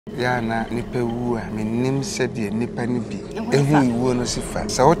ya na nipa wu a menim se de nipa ni bi ehu iwu no sifa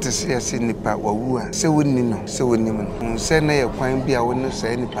sa wote se ase nipa wawu a se wonni no se wonni no se na ye kwan bi a wonni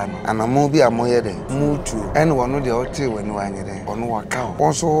se nipa no anamo bi a moye de mutu ene wono de wote wani wanyere ono waka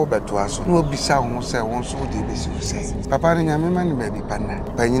wo so beto aso no obisa ho se won so de besi se papa ni nyame ma ni ba bi pana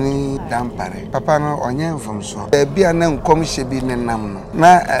panyini dampare papa no onye mfom so bi a na nkom hye bi ne nam no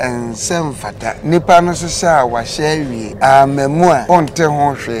na ensem fata nipa no so sha wa hye wie amamu a onte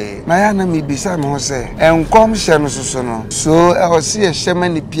ho hwe na ya na mi bisa me ho se enkom hye no so no so e o se hye ma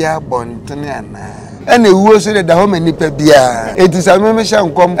ni pia bontene ana ene wuo so de da ho manipa bia etisa me hye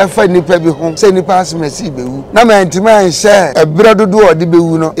nkom efa nipa bi ho se nipa asmasi bewu na ma ntima hye ebra dodo ode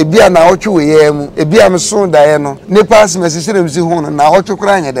bewu no ebia na otwe we mu ebia me so dae no nipa asmasi sire msi ho no na otwe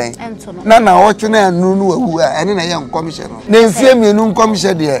kra anya dan na otwe na anu no wawu a ene na ye nkom hye no na mfie mienu nkom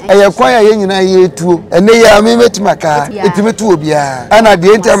hye de eye kwan ya ye nyina ye etuo ene ya me metimaka etimetu obia ana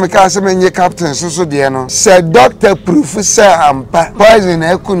de entameka asem nye captain so de no se doctor proof se ampa poison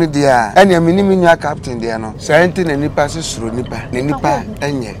ekunu de a ene minimi nya captain de no scientist na nipa sesuro nipa na nipa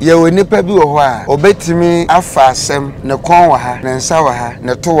enye ye we nipa bi wo ho a obetimi afa asem ne kon wa ha ne nsa wa ha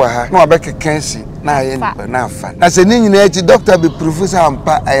ne to wa ha na obekkensi na ye nipa na afa na se ni nyina echi doctor be proof se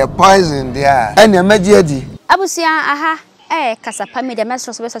ampa aye poison de a ene magye adi abusia aha Kasapa media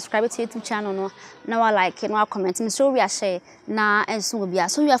message so subscribe to YouTube channel no na wa like no comment me so we share na enso will be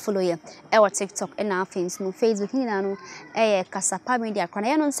so we follow ye TikTok and na Facebook ni na no Kasapa media kwana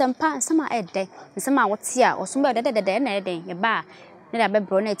ye no nsempa nsema ede nsema wote a osumba de na eden ye ba na da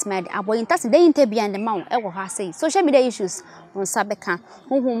bebro na etima abo intase dey interview and ma wo ha say social media issues on sabeka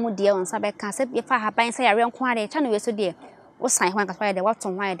honhom de on sabeka se ye fa haban say yare nko ade channel we so de wo san hwan Kasapa de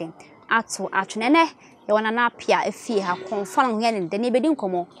waton hwan de ato atwenene ye wana na apia efie ha konfa na ho ne bedi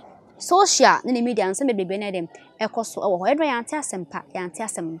nkomo social ne media nsem bebe na dem ekoso ewo ho edro yante asem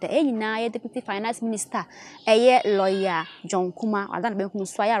de enyina ye deputy finance minister eye lawyer John Kuma adan be hu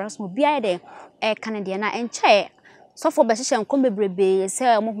so ya raso bia de Canada na enche so for behye nkom bebrebe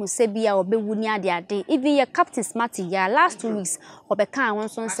se mo hu se bia obewu ni ade even ye captain smart ya last 2 weeks obeka won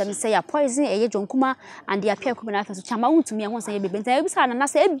so nsem se ya poison eye John Kuma and ya pia kuma na afa so chama untumi ho se ye bebe ntan ebisa na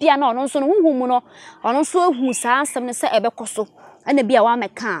se bia na ono so no hu mu no ono so hu sa nsem ne se ebekoso ana bia wa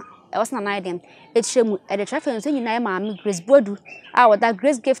meka e was na na dem etremu e de traffic so nyina ma me Grace Bodu a that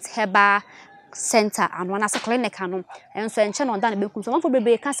Grace Gift Heba Center and one as a clinic and so enche no dan be kum so man for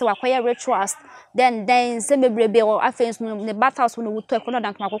bebe ka se wakoye rituals then se bebrebe o afense no the battles no wuto e kono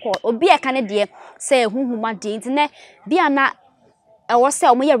dan makoko obi e ka ne de se huhuma de ntine bia na e wo se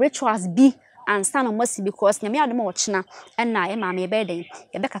o mo ye rituals bi and stand on mercy because nyame adom wo chena na e ma me be den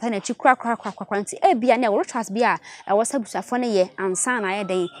ye be kata na chi kura nti e bia na rituals bia e wo se busafo ne ye ansa na ye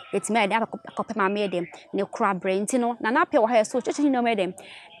den etime e de akope ma me dem ne kura brain ti no na na pe wo ha so chichi no me dem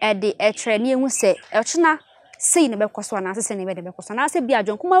e de e tre ne ehu se e chena sei ne be koso na se ne be de be koso na se bia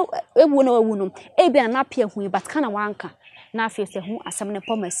John Kuma ewu na wawu no e bia na pe hu but kana wanka na fe se hu asem ne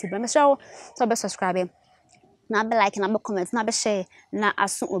pomasi be me so be subscribe na be like na be comment na be share na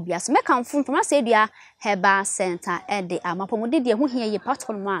aso obi aso make am fun from say dia Heba Center de amapomode de hu hia ye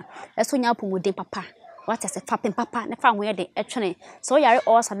platform a eso nya apomode papa what is a fapping papa na fa ho ye de etwene so yare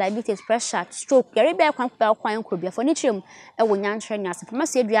ulcer diabetes pressure stroke yare be kwan kro bia for ni chim e wo nya ntwe nya from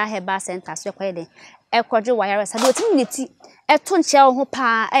say dia Heba Center so kwa ye de e kodwe wire sa de otimiti e to nche ho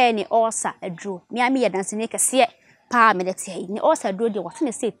pa ne ulcer adro mi ami ye danse ne kese pa medete ni osa do de what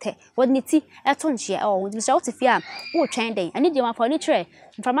na say te what ni ti eto nche e wo bi shout fia wo twen den ani de ma for ni tre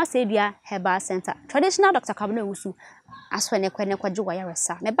pharmacy dua Heba Center traditional doctor kabna wusu aso ne kwadwo wa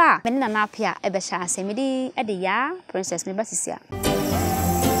yaresa me ba me na apia e be sha asemidi e de ya princess me basisia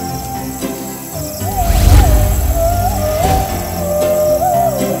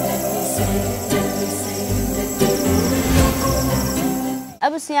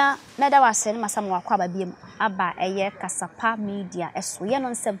abusia meda wase masam wakwa babiem aba eye Kasapa media eso ye no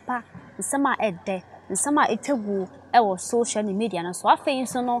nsempa nsema ede nsema etegu ewo social media no so afei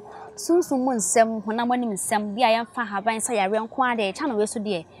so no sunsun nsem honamani nsem bia ya fa haban sa yare nko ade channel we so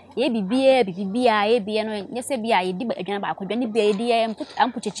de ye bibia ye bia no nyese bia ye di adwana ba akwadwane bia ye di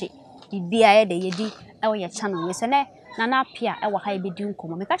ampucheche bibia ye de ye di ewo ye channel we so ne na apia e wa ha ebedi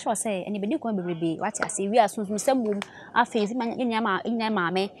nkomo me ka sho say eni bedi nkomo bebrebe wati ase wi asunsun sembum afensi nya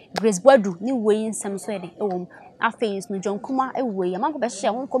maame Grace Bodu ni wei nsem so ede ewom afensi no John Kuma e wei amanko be hye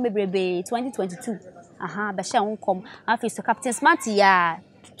won nkomo bebrebe 2022 aha be hye won nkom afensi Captain Smart ya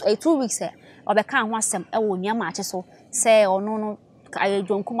 2 weeks obeka ho asem e wo nya maache so say ono no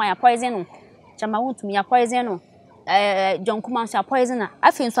John Kuma ya poison no chama wontum ya poison no John Kuma sha poison na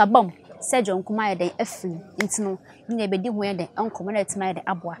afensi abam sɛ John Kuma yɛ den afiri nti no ne bedi ho yɛ den enkomo na etima yɛ den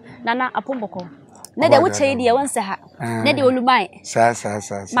aboa nana apomboko na de wo chei de won se ha na de oluman sa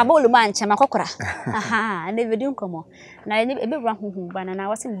ma ba oluman nche makokora aha na bedi nkomo na ebe bra huhu ba na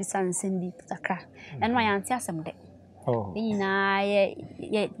wase mbisa nsem bi takra eno ayanti asem de nyina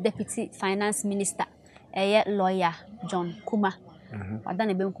ye deputy finance minister lawyer John Kuma Wada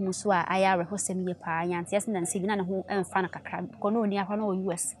ne benkum so a ayare hosem ye pa ayanti ase na nse bi na ne ho emfa na kakra ko no oni afa na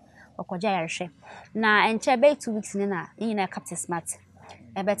US okoja yarehwe na enche be 2 weeks ni na nyina captain smart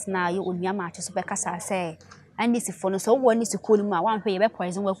ebet na yo onuama ache so be kasa say anisi fo no so wo anisi ko ni mu a wan hwe ye be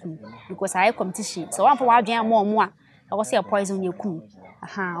poison wakum because I competition so wan fa wa adwen am omo a go say poison yakum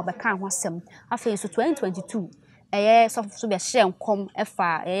aha obeka ho asem afa so 2022 so be hye nkom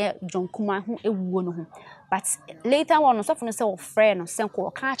efa John Kuma ho ewuo no ho but later on so no say o friend no senko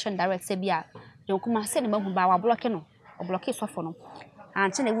o ka action direct say bia John Kuma say ne mahu ba wa block no o block so fo no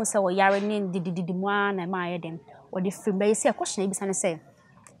anche na ewu say o yare ni dididi mu a na ma ayedem o de film be say question bi sane say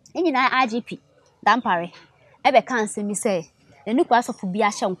nyina RGP dampare ebe kan se mi say enu kwa asofo bi a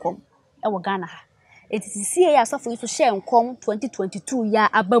hye nkom e wo Ghana ha etisi ya asofo so hye nkom 2022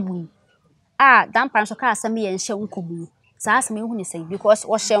 ya ababu dampare so ka asem ye hye nkom sa asem ehu ni say because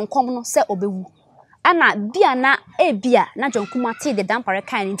wo hye nkom no say obewu ana bia na ebia na John Kuma te de dampare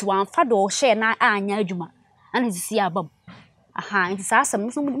kan into wan fa do hye na anya adwuma ana etisi ya abam aha nti sa asem no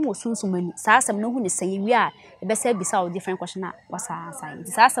so mu sunsumani sa asem no hu ni say wi a ebe say bisa o different question na wasa say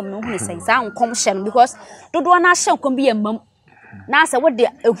nti sa asem no hu ni say sa nkom hye no because dodo na hye nkom bi emam na asa wo de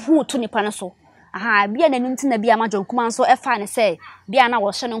ehu to nipa no so aha bia na nim tina bia ma John Kuma so efa ne say bia na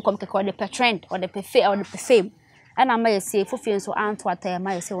wo hye no nkom keke o de trend o de fame ana ma yesi fofie so anto ataya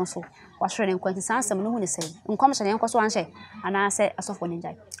ma yesi won so wa hye ne nkom nti sa asem no hu ni say nkom hye ne nko so anhye ana say asofo ne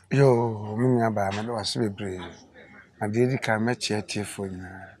njai yo minya ba me do wase bebre adedi ka mechia tiefo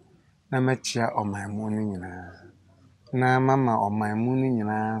na mechia omanmu ni nyina na mama omanmu ni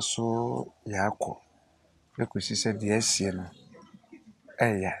nyina so yakọ ekusi se de asie no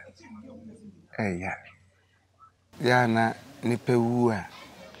eya ya na nipa wu a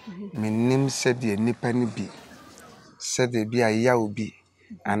menim se de nipa ni bi se de bi aya obi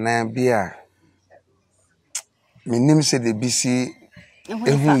ana bi a menim se de bi si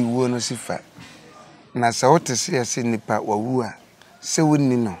ehu iwo no sifa na sa wote se yesi nipa wawu a se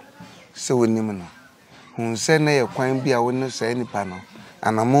wonni no se wonnim no hun se na ye kwan bi a wonni se nipa no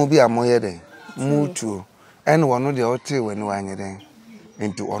anamo bi a moye den mutuo ene wono de wote wani wanye den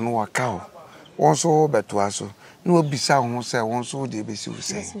enti ono waka ho wonso beto aso na obisa ho se wonso de besi wo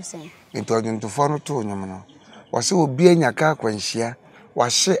se enti odwentofo no to nyom no wose obi anyaka akwanhia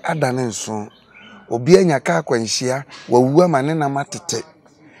wahye adane nso obi anyaka akwanhia wawu amane na matete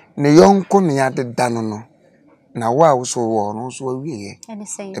ne yonko ne yadeda no na wa wo so wo no so awie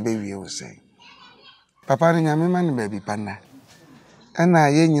ebe wie wo se papa ni nyame ma ne ba bi pana ana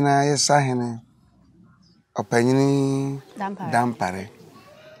ye nyina ye sahene opanyini dampare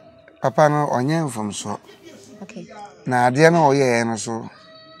papa no onye mfomso na ade na oye no so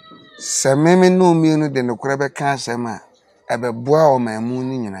sememe no mienu de no kora be ka asema ebe boa o mamu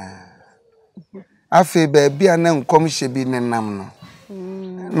ni nyina afi ba bia na nkom hye bi ne nam no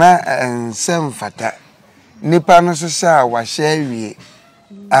na ensem fata nipa no so sha wa hye awie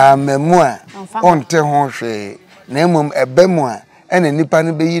amamu a onte ho hwe na emom ebemu a ena nipa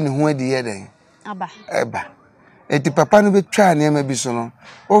no be yi ne ho adi ye den eba eti papa no be twa na ema bi so no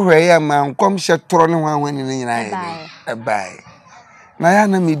o hwe ya ma nkom hye toro ne ho ahwani ne nyina ye den eba na ya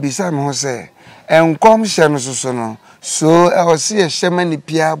na mi bisa me ho se enkom hye no so no so o se ye hye mani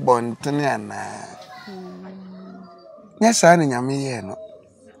pia bontene ana nya sa na nyame ye no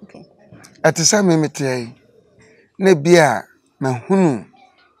ati sa me mete na bia mahunu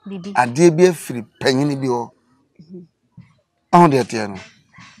bibi ade bi afiri panyini bi ho on de ate no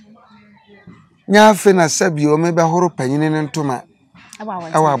nya fe na sabi o me be horo panyini ne ntoma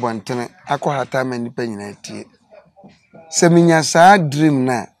awa bontene akohata mani panyina atie se minya sa dream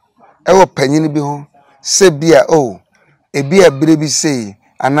na ewo panyini bi ho se bia ebi abire bi sei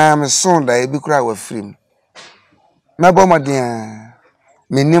ana me sonda ebi kura wa frim na bomaden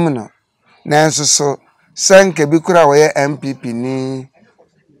menim no na enso so sanke bi kura wo ye MPP ni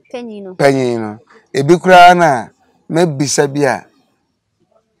penyino ebi kura na me bisa bia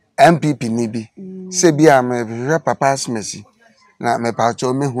MPP ni bi se bia me hwe papa smesi na me pa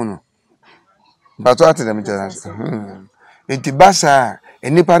cho me hu no bato atedem jana enti basa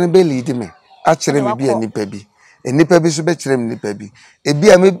enipa no be lead me a kire me bia enipa bi so be kire me nipa bi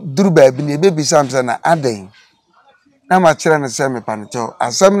ebi a me duru ba bi ne be bisa am se na aden na ma kire ne se me pa no cho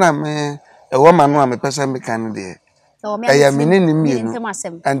asem na me ewo ma no a me pesa me kan de eya menene mienu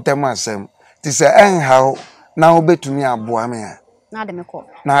entem asem ti se enhaw na obetumi aboa me a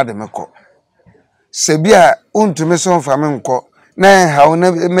na de meko se bia untumi so mfa me nko na enhaw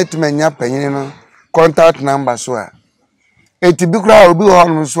na metuma nya panyin no contact number so a eti bi kura obi ho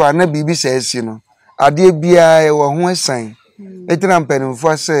no so a na bibi se asi no ade bia e wo ho asan etina mpanimfo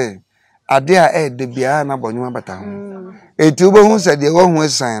ase ade a de bia na bonwuma bata ho eti obehu se de wo ho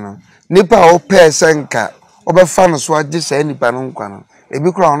asan no nipa o pe senka obefa no so age se nipa no nkwa no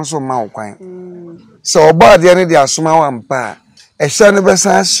ebi kura ono so ma wo kwan so oba ade ne de asoma wa mpa e hye ne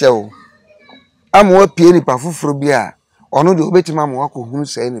besa hyew amwa pie nipa foforo bi a ono de obetima ma wakohunu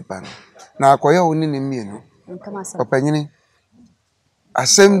se nipa no na akoye wo ne mienu opanyini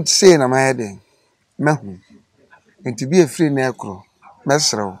asem sei na mayede mehu enti bi efiri na ekro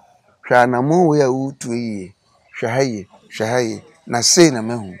mesrew hwa na mo we a wutu yie hwahaye na sei na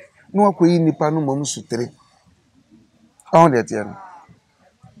mehu no akoyi nipa no mom sutere on de tie no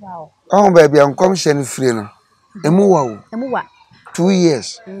wow on ba bia nkom hye no firi no emu wa 2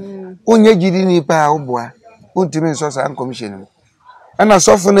 years onye jidi nipa a oboa ontimi nso sa nkom hye no ana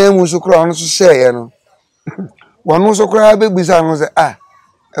sofo na emu so kra ono so share no wonu so kra begbisa no se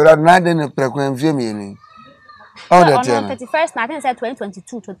era na de ne prekwan fie mienu all that on 31st night I think said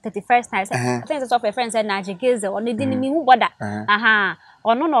 2022 to 31st night I think it's of a friend said Nigel Gaise on the didn't mean border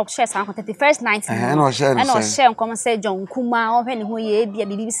ono no share san 31st night no share come say John Kuma o hwe ne ho ye bia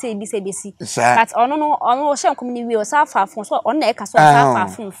bibi say but ono share come ni we o sa fa fon so ono e ka so sa fa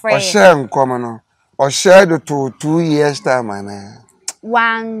fon free o share come no o share to 2 years time ana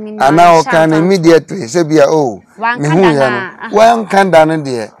one ana o kan immediately say bia me hu ya no one kan da no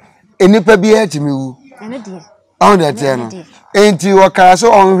de enipa bi a timi wu ene de on that no enti o ka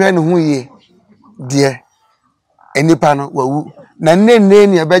so on hwe ne hu ye de enipa no wawu na nenne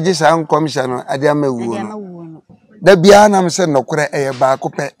ne abeje sa nkom hye no ade ama wu no da bia na me se nokore eye ba ko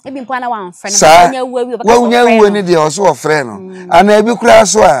pe ebi mpo na wan frɛ no nya wu awi ba nya wu ni de o so wo frɛ no ana ebi kura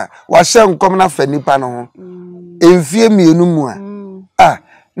so a wa hye nkom na fa nipa no ho emfie mienu mu a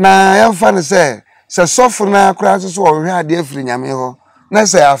na yamfa ne se sofo na kura so wo hwe ade afiri nyame ho na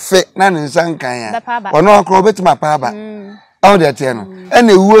se afe na ne nsan kan ya ono akro obetima pa ba all that no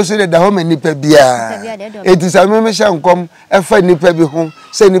ene wuo so de da ho manipa bia etisa me hye nkom efa nipa bi ho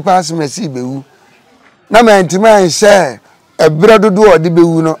se nipa asmasi bewu na mantima hye ebra dodo odi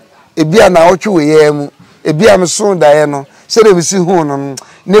bewu no ebia na otwe ye mu ebia me so dae no se de bisi hu no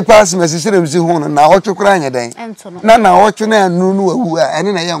nipa asmasi se de bisi hu no na otwe kura anya den na otwe na anu no wawu a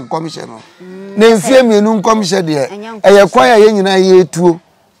ene na ye nkom hye no na mfie mienu nkom hye de eye kwan ya ye nyina ye tuo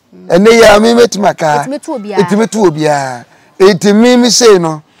ene ya me metima ka etimetu obia etimi mi sei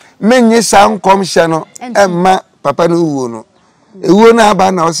no menye sa nkom hye no emma papa no wuo no ewuo na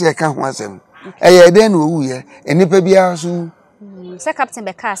aba na o se ka ho asem eye den no wu ye enipa bia so se captain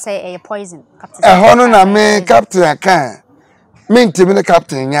be ka say eye poison captain hono na me captain aka me ntimi ne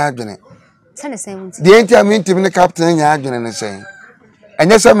captain nya adwene se ne sen wunti de enti me ntimi ne captain nya adwene ne sen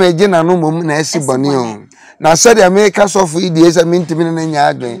enya se me je na no mom na esi boni o na se de me ka sofu ide se me ntimi ne nya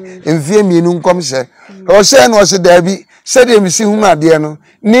adwene emfie mienu nkom hye o se no se da bi se de misi hu ade no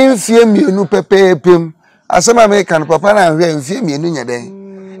ni mfie mienu pepepem asema me kan papa na hwe mfie mienu nya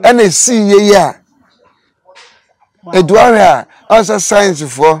den ene si ye ya eduare a asa science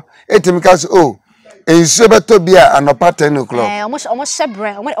for etimi ka so ensu beto bia anopa 10 o'clock omo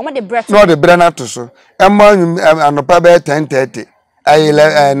shebre omo de bread no de bread na to so emma anopa be 10:30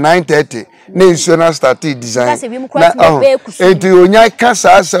 9:30 na ensu na start design na enti onya ka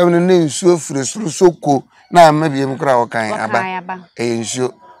sa asem na ensu ofure so ko na amabi em kra wokan aba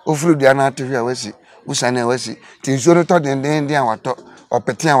ensu ofuru dia na atehwe a wasi usane wasi ti ensu no to den awato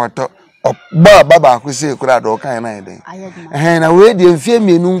opete awato baba akwese kura do kan na den na we de mfie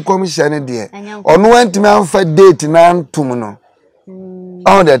mienu nkom hye ne de ono wantimi amfa date na antum no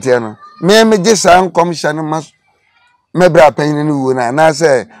all that no me gisa nkom hye no mebra panyin no wuo na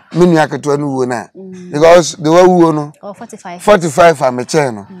say menu aketo no wuo na because the wuo no 45 am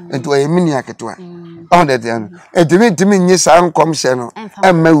che no ento e menu aketo all that no etimi nyi sa nkom hye no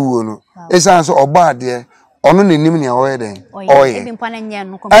emma wuo no esan so obaade ono nenim ne oye den oye ebi mpa na nya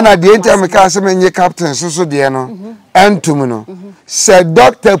no ana de enti ameka se menye captain so de no entum no se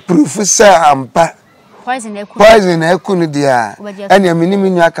doctor proof say ampa poison ekunu de a ene menim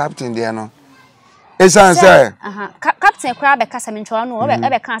nya captain de no esan say captain kra be kasa me ntwa no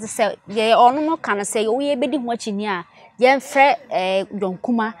be kan se ye ono no kan se wo ye bedi ho achini a ye mfre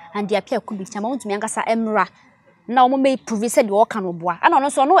yonkuma and dia pia kubi chama wontumi ankasa emra na omo me prove said the work no boa ana no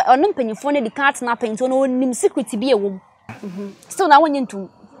so no mpanyifo ne di kan atena pento no nim secret bi ewom still na wonye ntum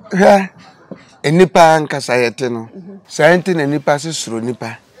enipa nkasa yete no science na nipa se suro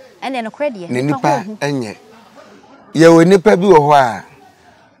nipa ene no credit nipa enye ye we nipa bi wo ho a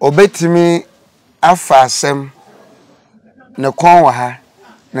obetimi afa asem ne kon wa ha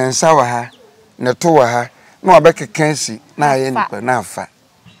ne nsa wa ha ne to wa ha na obekekansi na aye nipa na afa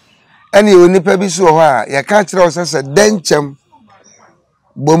ene ye nipa bi so ho a ye ka kire wo se denchem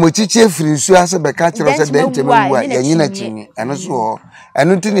bomochiche frinsu ase be ka kire wo se denchem wa ye nyina chinyi eno so ho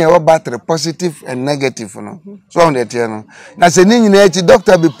enu ntini e battery positive and negative no so on that no na se ni nyina echi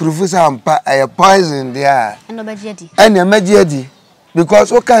doctor be prove say ampa a poison there eno bagiadi ene magiadi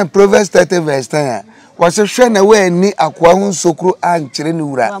because what kind Proverbs 30 verse 10 was a hwe na we ni akwa hu sokru ankyere ni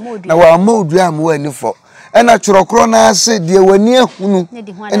wura na wa modu am we ni fo ena chorokro na ase de wani ehunu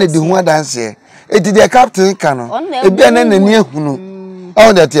ene de hu adanse eti de captain ka no ebi na nani ehunu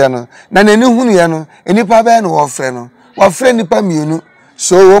on that no na nani hunu ya no enipa ba na wo frɛ no wo frɛ nipa mienu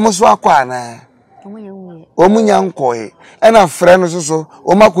so wo mo so akwa na wo munya nkoe ena frɛ no so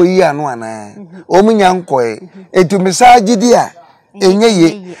wo makoyi anu ana wo munya nkoe etu misagidi a enye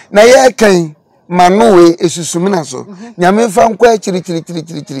ye na ye kan manu we esusumina so nyame fa nkwa chiri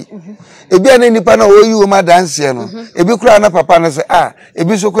ebi ana nipa na oyi wo ma dance no ebi kura na papa no se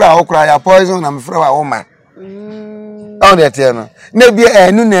ebi so kura wo kura ya poison na mfrɛ wa wo ma on that no na bi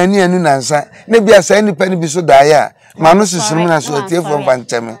enu na nsa na bi asa nipa ni bi so dae a manu susumina so tie fo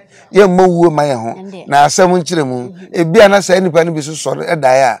mpancheme ye mowuo ma ye ho na asem nkyeremu ebi ana sa nipa ni bi so sore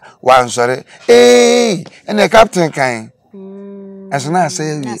dae a wan sore ene captain kan asana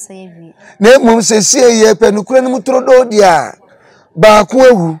asayewi na mum se sie ye pe no kura no mutro do dia ba ko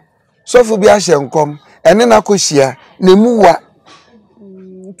ewu sofo bi ahye nkom ene na kohyia na muwa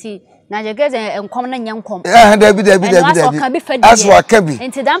nti Nigel Gaise enkom na nyankom dabi aso akabi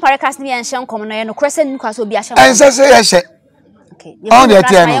nti dan parakas ni enhye nkom no ye no krese ni kwaso bi ahye ense se ye hye on the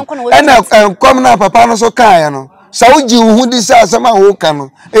tiano ena enkom na papa no so kan ya no sa uji hu di sa asama wo ka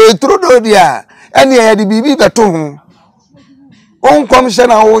no tro do dia ene ye de bibi beto ho onkom hye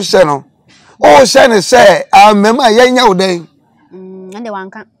na wo hye no o hye ne se amema ye nya odan ande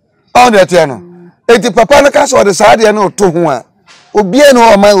wanka on the tiano eti papa no ka so de sa de no to ho a obie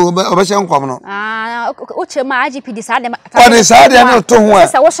no o ma obehye nkom no o chema agpd sa de o de sa de no to ho a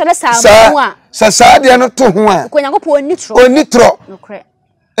sa wo hye sa mu a sa de no to ho a ko nyankopɔ onitro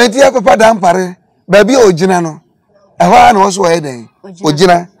enti ya papa da mpare ba bi ogina no ehwa na wo so ye den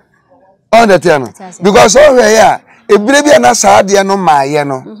ogina on the tiano because o hwe ya ebire bi na sa de no maaye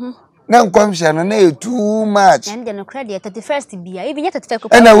no na nkom hye no na too much and the credit 31st bia even yet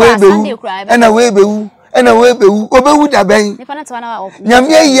 31st ena we bewu obewu da ben nipa na twa na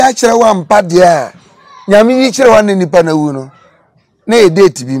nyame yi a kire wa mpa de a nyame yi kire wa nipa na wu no na e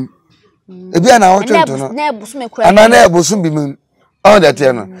date bi ebi ana wo twento no na ebusu me kura ana na ebusu bi mu on that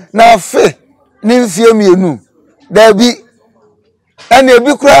no na fe ni mfie mienu da bi ena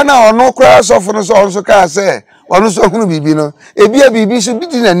ebi kura na ono kura sofo no so onso ka se ono so hunu bibi no ebi a bibi so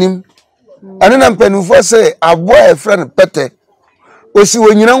bidi nanim ana na mpanufo se abo e friend pete osi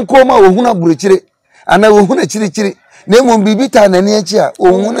wonyina nkoma wo hunu aburochire ana wo hunu chiri na emom bibi ta nani achi a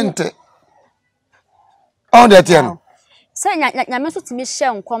wo hunu nte on that no se nyame so timi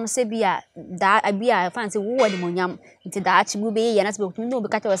hye nkom se bia da abia fancy wo wodi monyam nti da achi bu be ye na se be no be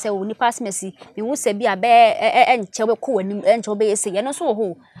ka te se wo ni pass mesi bi wo se bia be enche be ko wani enche be se ye no so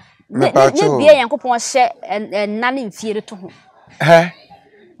ho ne bia yankopon hye nane mfie to ho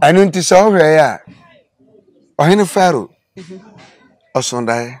anu nti so hwe ya ohene faro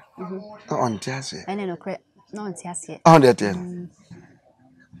osondai on tiase ene no kre no on tiase on that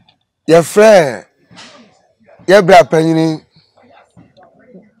your friend your bra panyini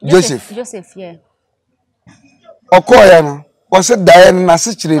Joseph yeah okoya no wo se dae na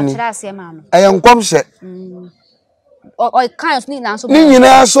se kire ni aye nkom hye o kan so ni na so ni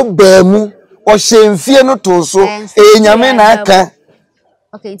nyina so baamu o hye mfie no to so nyame na aka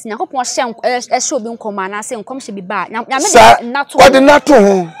okay nti yakopon hye obi nkoma na se nkom hye bi ba nyame na to odinato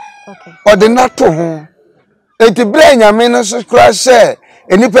ho okay odinato ho enti bre nyame no so kra hye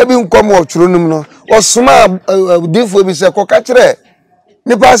enipa bi nkom o twuro num no o soma difo bi se koka kire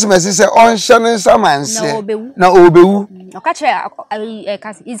nipa asemesi se on hye ne samanse na obewu oka kire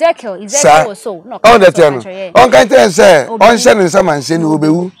Ezekiel so no on the ten on kan ten se on hye ne samanse na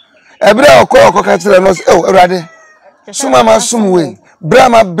obewu ebre okoka kire no Awurade suma ma sumwe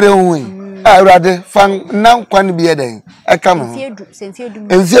brama brewe Awurade fan nan kwan bi eden eka no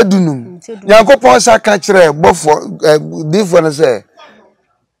enfie dunum Yankopon sa ka kire bofo difo no se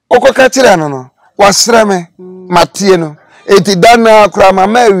okoka kire no wasreme matie no eti dana kura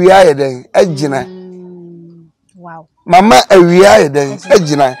mama wi ayeden agina wow mama awia yeden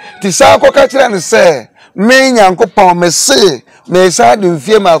agina ti sa akoka kire ne se me nyankopon me se me sa de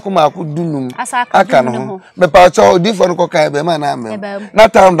mfie maako dunum aka no me pa cha odifo no koka be ma na me na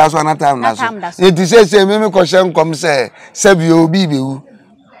time da so e ti se me ko hye nkom se bi obi bewu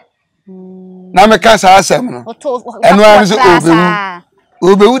na me ka sa asem no eno an so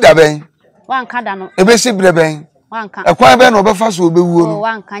obewu da ben wanka da no ebe si bre ben wanka ekwan be no obefa so obewu no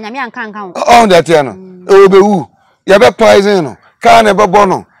wanka nyame anka ho on that no obewu ya be poison no ka na be bo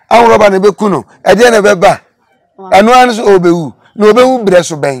no anroba na be ku no e de na be ba eno an so obewu na obewu bre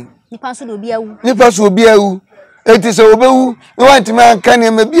so ben nipa so obi awu eti se obewu no wantima anka ne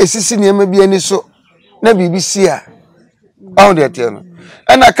ma bi esisi ne ma bi ani so na BBC a on that no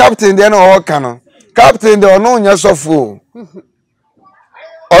na captain de na o ka no captain de ono nya sofo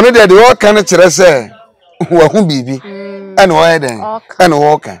ono de o ka no kire se wa hu bibi ana o yeden ana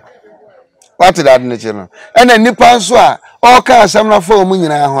o ka what that ne kire no na nipa nso a o ka asam na fa o mu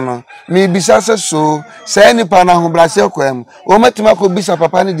nyina ho no me bisa se so sai nipa na ho brase kwam o matima ko bisa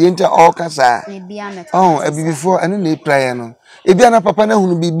papa ne de ntia o ka sa oh e bibifo ene na prayer no e bia na papa na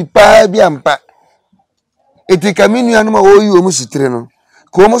hunu bibi pa bia mpa eti kaminu anu ma o yi o mu sitire no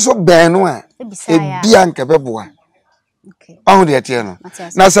ko mo so ben no a e bia nka beboa ahụ dị ete no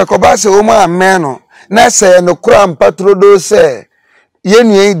na se koba se o ma amen no na se no kura mpa trodo se ye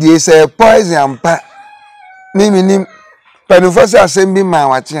nue die se poison ampa mimi panufo se asem ma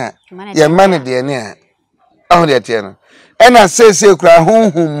wache a ye man de ne a ahụ dị ete no na se kura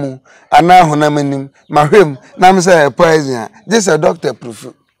honhom mu ana honamanim mahwem na me se poison a this a doctor proof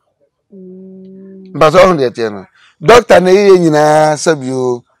but ahụ dị ete no doctor na ye nyina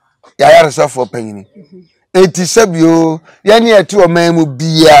sabio ya yaresa for panyini eti sabio yani eti o mamu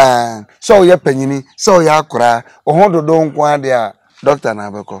bia so ye panyini so ya akora o hododo nko ade a doctor na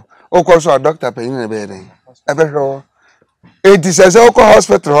abeko o so doctor panyini na be den ebehwo eti se o ko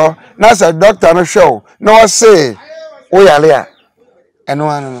hospital ho na sa doctor no show na o say o yale a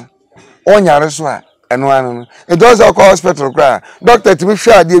eno anu o nyare so a eno anu e does o ko hospital kra doctor ti bi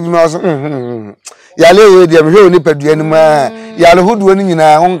hwa ade bi ma so yale we de me hwe oni paduanu ma yale hoduo ni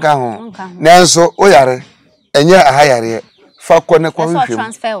nyina ho nka ho nanso o yare enya ahayare fa kɔ ne kwa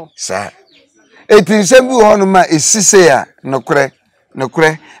hwehwem sa etinsem bi ho no ma esise ya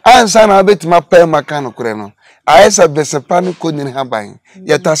nokure ansa na betima pa maka nokure no ayesa besepa no konyin haban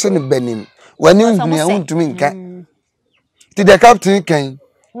yetase ne banim wani nhuni a wontumi nka ti the captain kan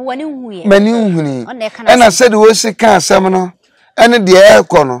wani huye mani nhuni ena said wo sika asem no ene de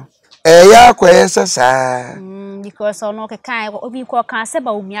ekɔ no eya akoyesa saa because ono ke kan obi ko kan se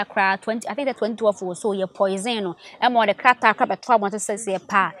ba umia kra 20 I think the 2012 so ye poison no e mo de krata kra beto abon se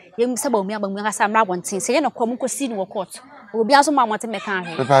pa ye se ba umia ka samra bontin se ye no kom ko si no court obi aso ma mote me kan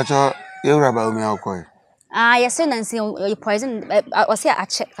he papa cho ye wura ba umia ko yes nansi ye poison o se a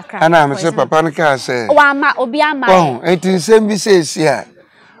check kakra ana me se papa no ka se wa ma obi ama enti nsem bi se esi a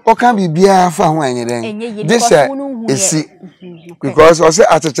o kan bibia fa ho anyeden this esi because o say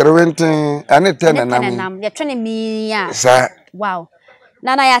atcherewentin ane tenanam ye twene mi ya sa wow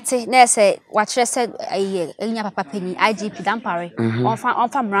nana yate na se wa kire se enya papa panyi IGP dampare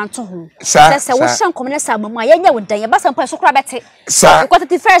onfa mranto ho se wo hyenkom na sa mamu ayenya wodan ye basa mpa so kra bete sa ko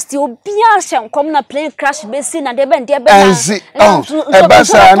 31st obia hyenkom na plane crash be si na de be na e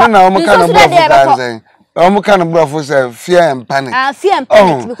basa na o mo kan bro for omo kan bro for say fear and panic fear and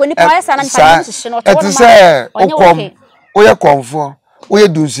panic because ni pa sa na panic hye no to no say okom oye konfo oye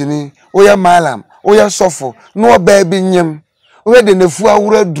dunsini oye malam oye sofo no ba bi nyem oye de nafu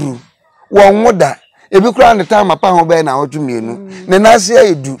awura duru wo nwoda ebi kura ne time pa ho ba na otumienu ne nase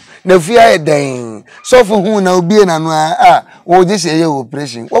ayedu nafu aye den sofo hu na obi na no a wo je se ye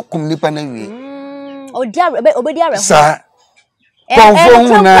operation wokum nipa na wie obedi are sa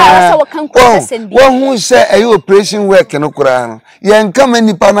konfo na wo hu se aye operation work no kura no ye nka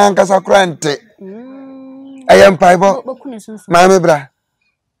manipa na nkasa kura nte ayam paibo mame bra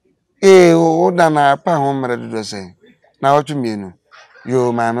o da na pa ho mre do se na otumienu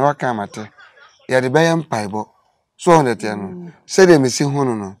yo mame waka mate ya de bayam paibo so on that no se de mesi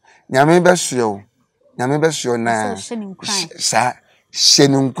hunu no nyame be so na sa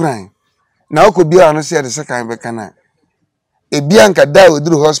shenun kran na okobia no se de se kan be kana ebia nka da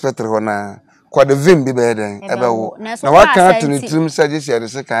oduru hospital ho na kwade vim bi be den ebe wo na waka to ni trim saje se de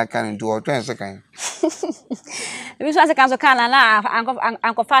se kan ndu o twen se kan ebi so se kan so kan na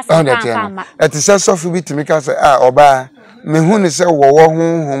anko fast kan ma eti se sofu bi timi ka se oba me hu ni se wo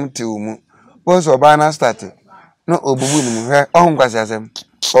honhom te omu bo so oba na start no obubu ni mu he ohun kwase asem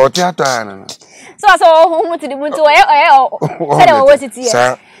o ti ato ana so honhom te di mu nti o se de wo siti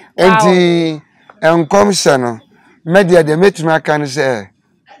sa enti enkom se no media de metuma kan say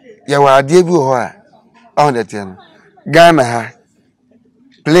ya wa ade bi ho a on the ten Ghana ha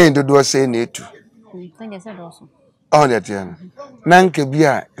plane do say na etu Thank you said also on the ten nanka bi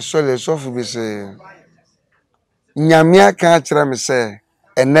a so le so fu bi say nyame aka akira me say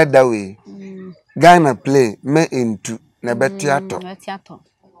eneda we Ghana play me into na betiato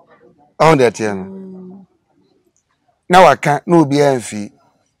on the ten na waka na obi anfi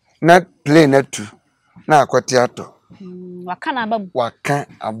na play na tu na akwatiato waka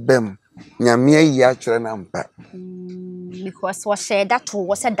abem nyame ayi akire na mpa because what share that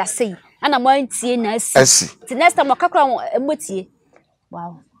was said that say and I'm going to na asi the next time wakakra emotie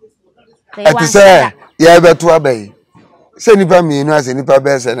wow ati say ya beto abai se nipa mienu ase nipa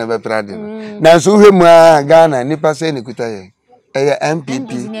be se na be prade na so hwemu a Ghana nipa se ne kuta ye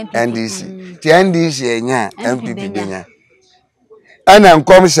MPP NDC ti NDC enya MPP benya ana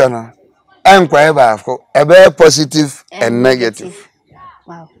nkomsha no enkwae ba afko ebe positive and negative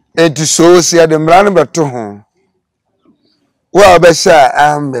wow eti so se de mra no beto ho wa be sha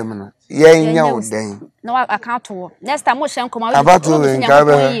ambem no ye nya odan no account wo next time mo hye nkoma we abato nka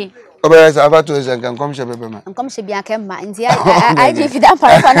be obere abato ze nka nkomsha bebe ma nkomsha bia ka ma nti I give that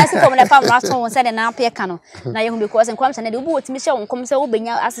part for next time na fam rato won say na apia ka no na ye hu because nkomsha na de obu otimi hye nkomsha wo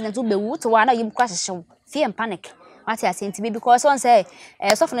benya accident wo bewu to wa na yim kwa hye fear and panic what you say because one say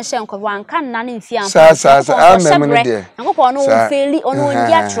so for no hye nkwa anka na na mfi ampa sa amem de nkwa no faili ono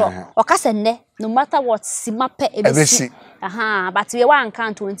ndia tro okase nne no matter what simape ebesi aha but we wan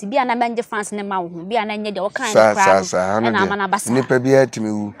count 20 bia na menje fans ne ma wo bia na nye de wo kan crowd na ama na basa nipa bia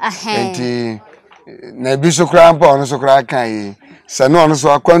timiwu enti na bi so kra mpa ono so kra kan yi se no ono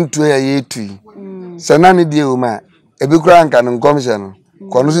so akwantu ya yetu se na ne die wo ma ebi kra nka no nkomsha no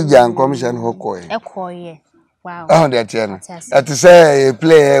ko no so dia nkomsha no hokoye ekoye wow oh de tiana at say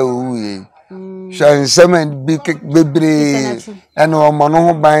play wu yi shan semen bi bebre eno omo no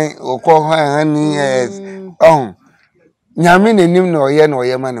ho ban okọ hani oh nyame nenim na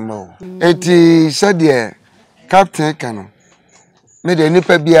oye ma ne ma eti sade captain kanu me de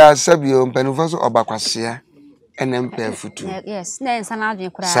nipa bia sabio mpanufo so obakwasea ene mpa futu yes na ensa na adwen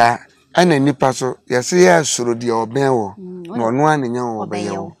kura sa ana nipa so yese ya soro de oben wo na ono anenya wo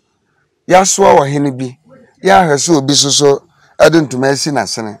obeyo ya so wo hene bi ya hwese obi so adentuma asi na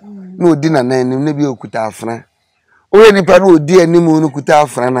sene na odi na nanim na bi okuta afra o nipa na odi animu no kuta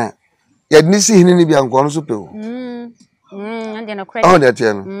afra na ya dinisi hene ni bi anko no so pewo and no oh that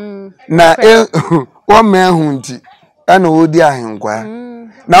no na o ma hu nti ana odi ahenkwa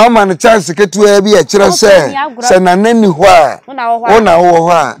na o ma no chance ketua bi e kire se na nani ho a ona wo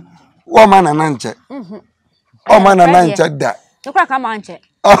ho a o ma na nanche o ma na nanche da no kwa kama anche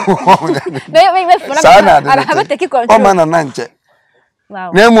me sana o ma na nanche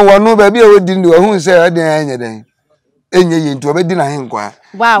wow na mu wonu ba bi e odi ndi wo hu se ade anya den enye yintu obedi na henkwa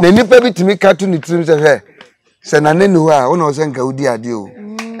na nipa bitimi katu ni trim se he se na nani ho a ona o se nka odi ade o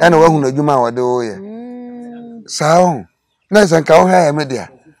ana wa hu na djuma wade o ye sao na se nka o ha ya media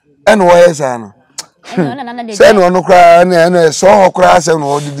ana wo ye sa no se no no kra na so ho kra se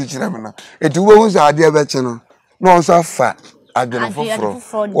no odi di kire me no eti wo hu se ade e be che no na on so fa adwene foforo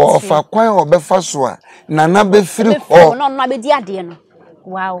wo fa kwan obefa so a na na be firi ho no na be di ade no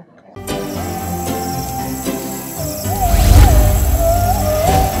wow